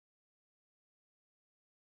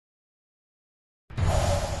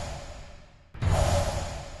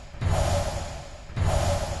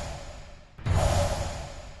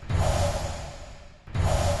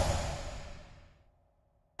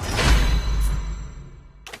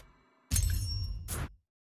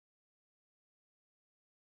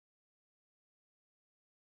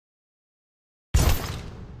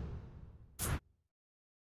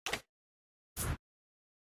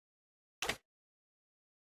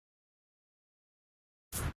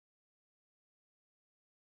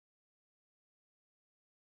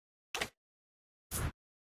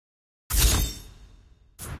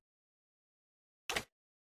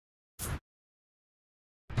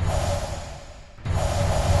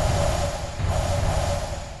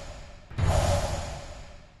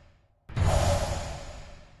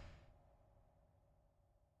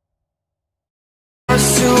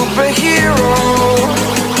superhero.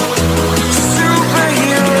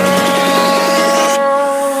 Superhero.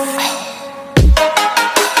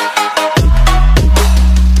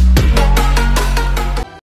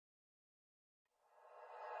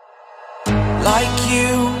 Like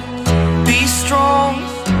you, be strong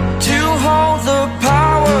to hold the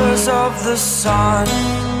powers of the sun.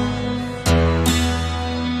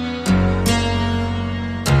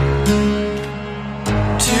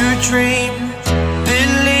 To dream,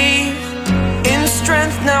 believe in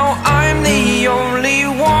strength. Now I'm the only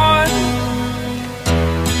one,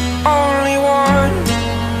 only one.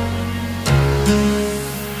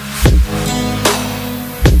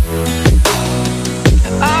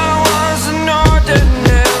 I was an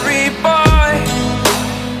ordinary boy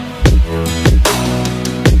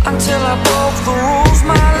until I broke the rules.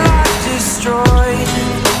 My life destroyed,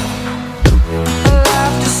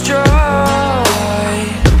 life destroyed.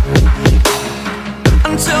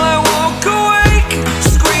 Until I walk awake,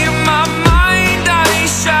 scream my mind, I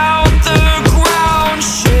shout, the ground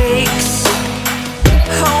shakes.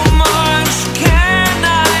 How much can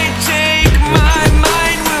I take? My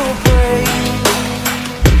mind will break.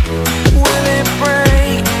 Will it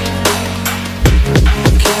break?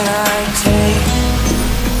 Can I take?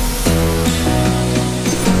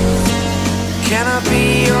 Can I be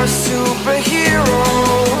your superhero?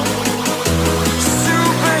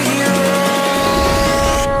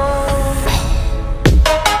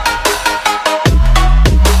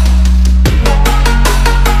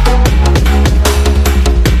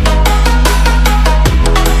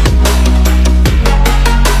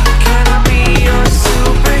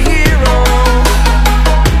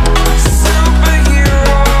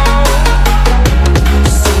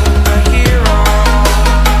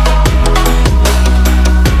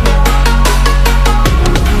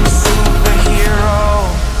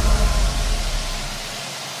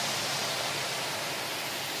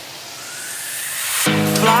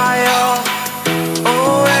 Fly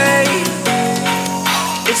away.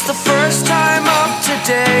 It's the first time of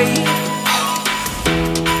today.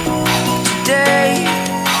 Today.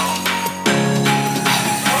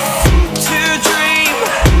 To dream,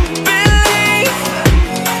 believe.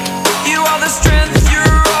 You are the strength,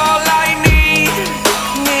 you're all I need.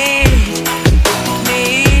 Need.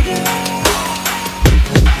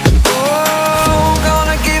 Oh,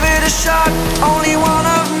 gonna give it a shot. Only one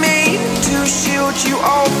of me to shield you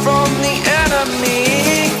all from the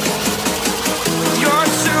enemy. You're a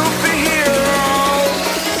superhero.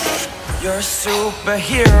 You're a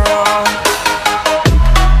superhero.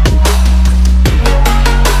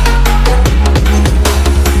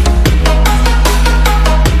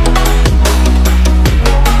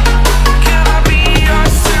 Can I be your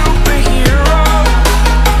superhero?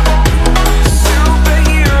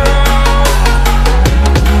 Superhero.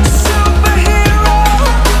 Superhero.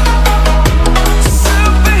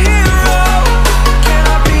 Superhero. Can I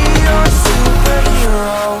be your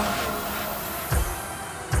superhero?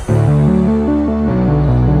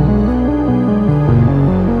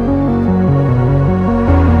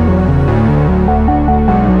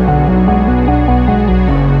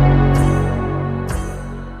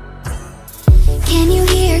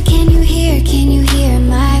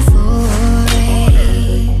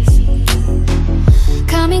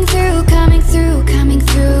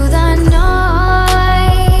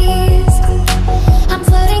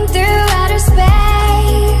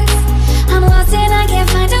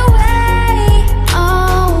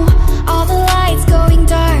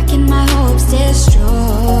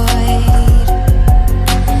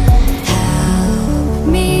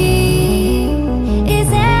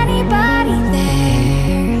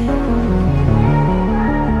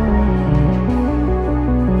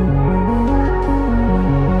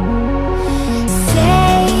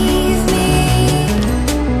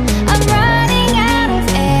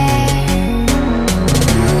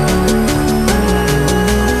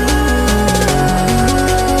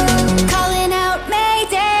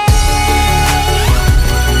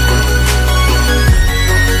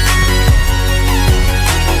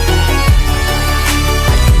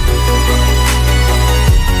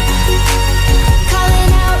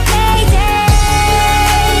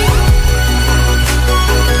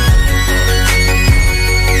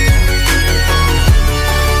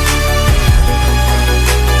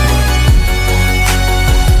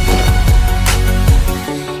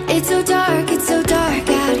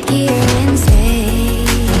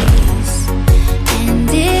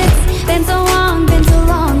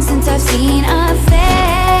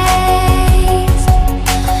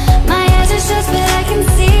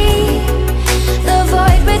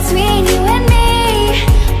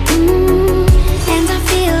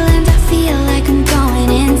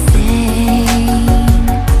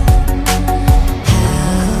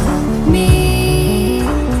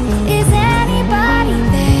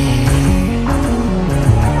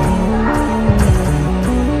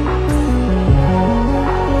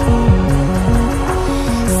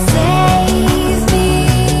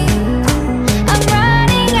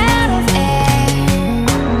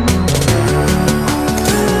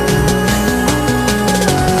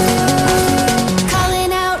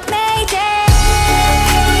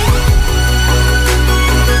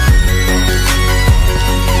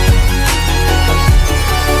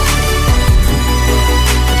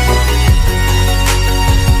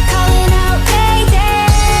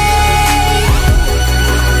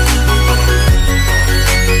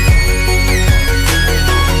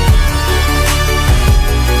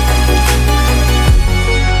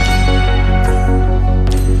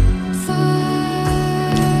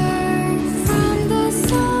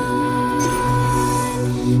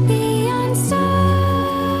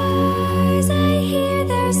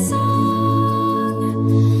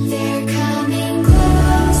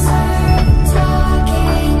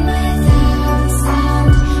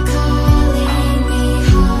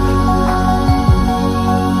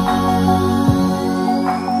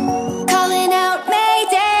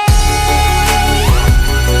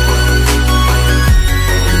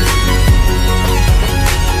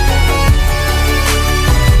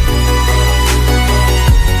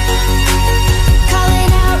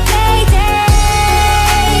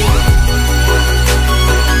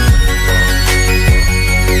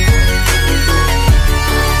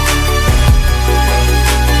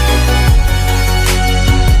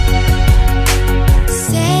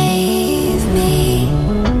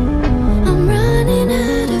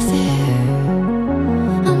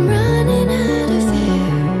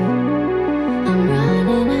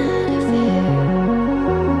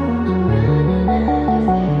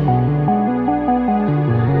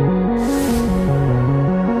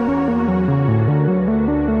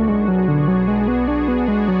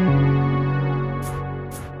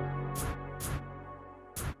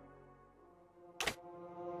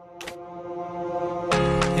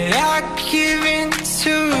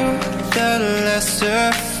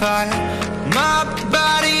 lesser fight. My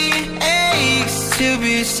body aches to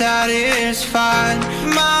be satisfied.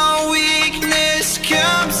 My weakness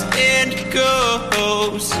comes and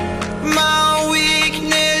goes. My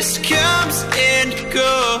weakness comes and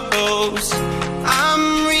goes.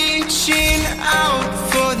 I'm reaching out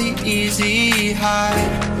for the easy high.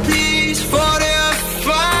 Please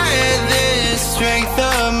fortify this strength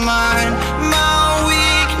of mine. My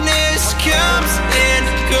weakness comes and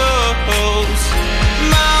goes.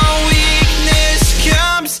 My weakness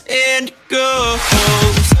comes and goes.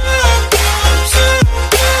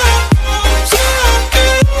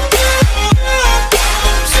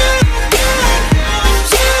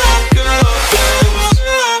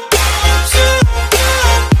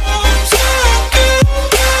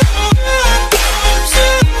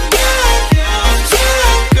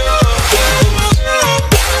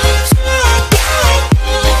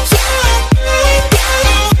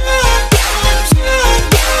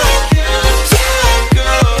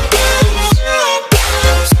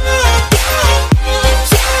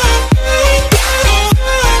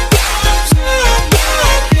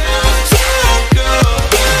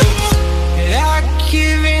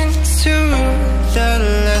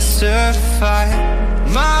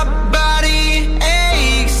 My body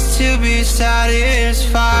aches to be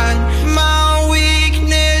satisfied. My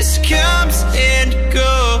weakness comes and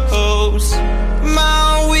goes.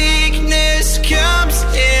 My weakness comes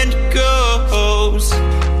and goes.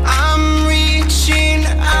 I'm reaching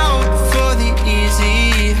out for the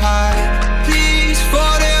easy high. Please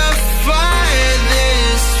fortify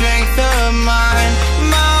this strength of mine.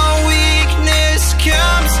 My weakness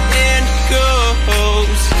comes and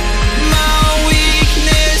goes.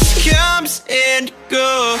 Comes and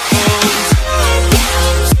goes.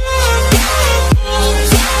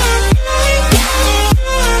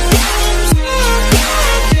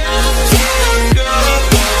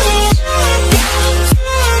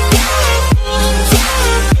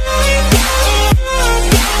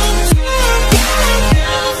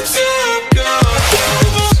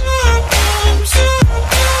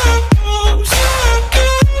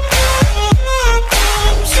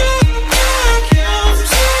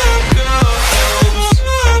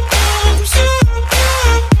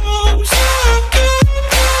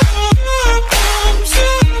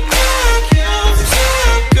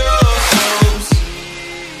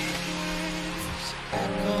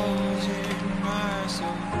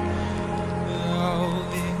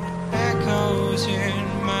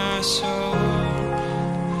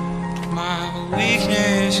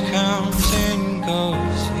 Weakness comes and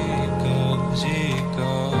goes, it goes, it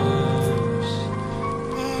goes.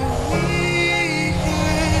 My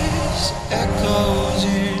weakness echoes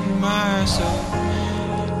in my soul.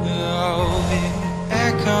 Oh, it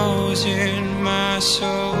echoes in my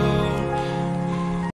soul.